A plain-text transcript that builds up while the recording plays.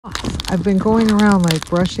I've been going around like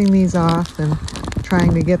brushing these off and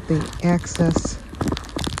trying to get the access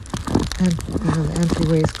and the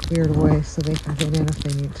entryways cleared away so they can get in if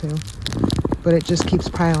they need to. But it just keeps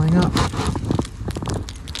piling up.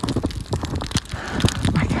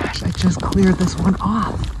 Oh my gosh, I just cleared this one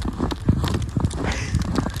off.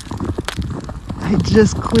 I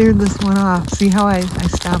just cleared this one off. See how I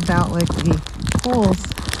stomped out like the holes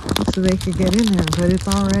so they could get in there, but it's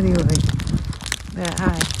already like that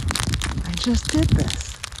high. I just did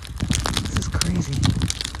this. This is crazy.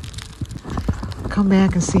 Come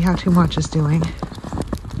back and see how too much is doing.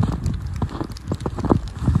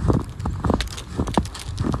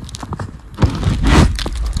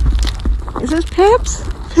 Is this Pips?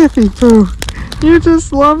 Pippy Poo. You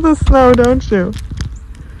just love the snow, don't you?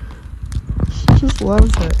 She just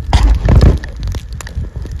loves it.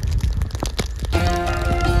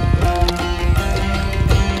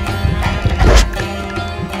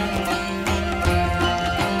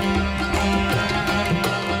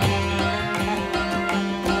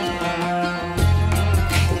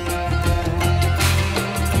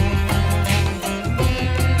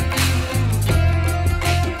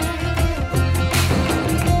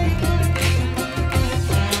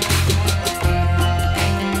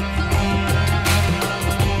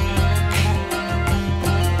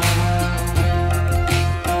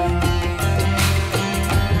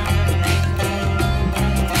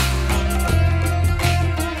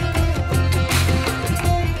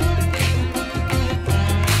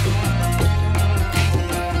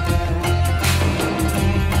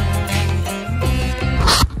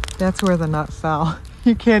 That's where the nut fell.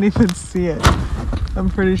 You can't even see it. I'm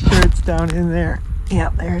pretty sure it's down in there.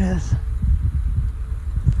 Yep, there it is.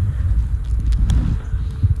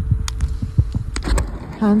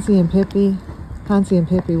 Hansi and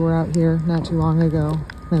Pippi were out here not too long ago,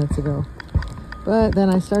 minutes ago. But then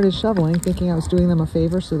I started shoveling, thinking I was doing them a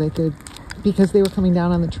favor so they could, because they were coming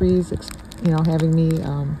down on the trees, you know, having me,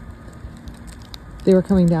 they were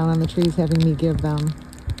coming down on the trees having me give them.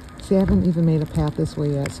 See, I haven't even made a path this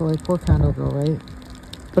way yet, so like poor condo girl, right?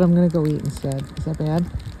 But I'm gonna go eat instead. Is that bad?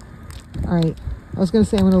 All right. I was gonna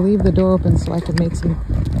say I'm gonna leave the door open so I can make some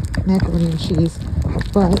macaroni and cheese,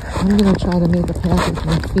 but I'm gonna try to make a path with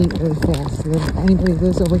my feet really fast so that if anybody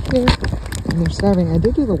lives over here and they're starving. I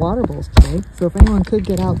did do the water bowls today, so if anyone could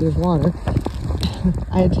get out, there's water.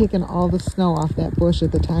 I had taken all the snow off that bush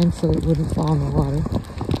at the time so it wouldn't fall in the water.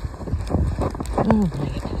 All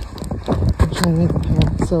right. Trying to make a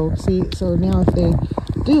path. So see, so now if they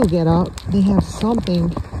do get out, they have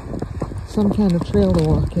something, some kind of trail to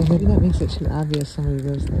walk in. Maybe that makes it too obvious somebody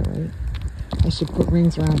lives there, right? I should put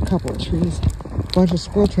rings around a couple of trees. A bunch of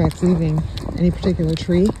squirrel tracks leaving any particular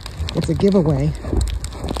tree. It's a giveaway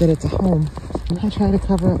that it's a home. I try to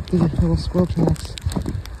cover up the little squirrel tracks.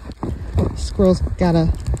 Squirrels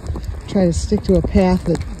gotta try to stick to a path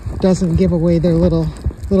that doesn't give away their little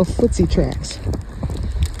footsie tracks.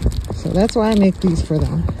 So that's why I make these for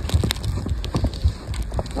them.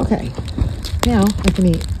 Okay, now I can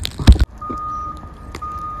eat.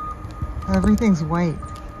 Everything's white.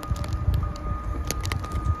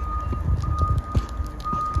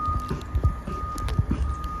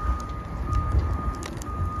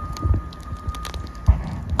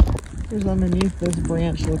 Here's underneath this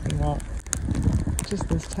branch looking up. Just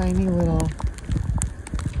this tiny little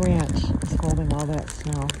branch is holding all that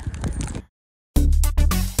snow.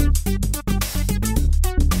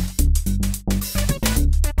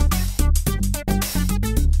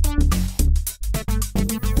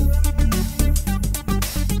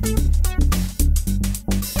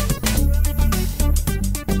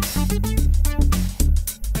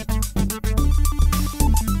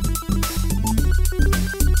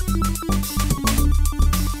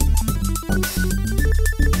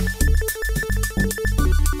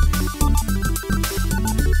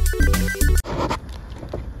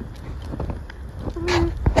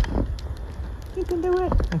 You can do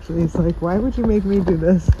it. Actually, he's like, why would you make me do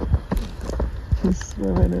this? He's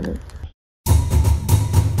swimming in it.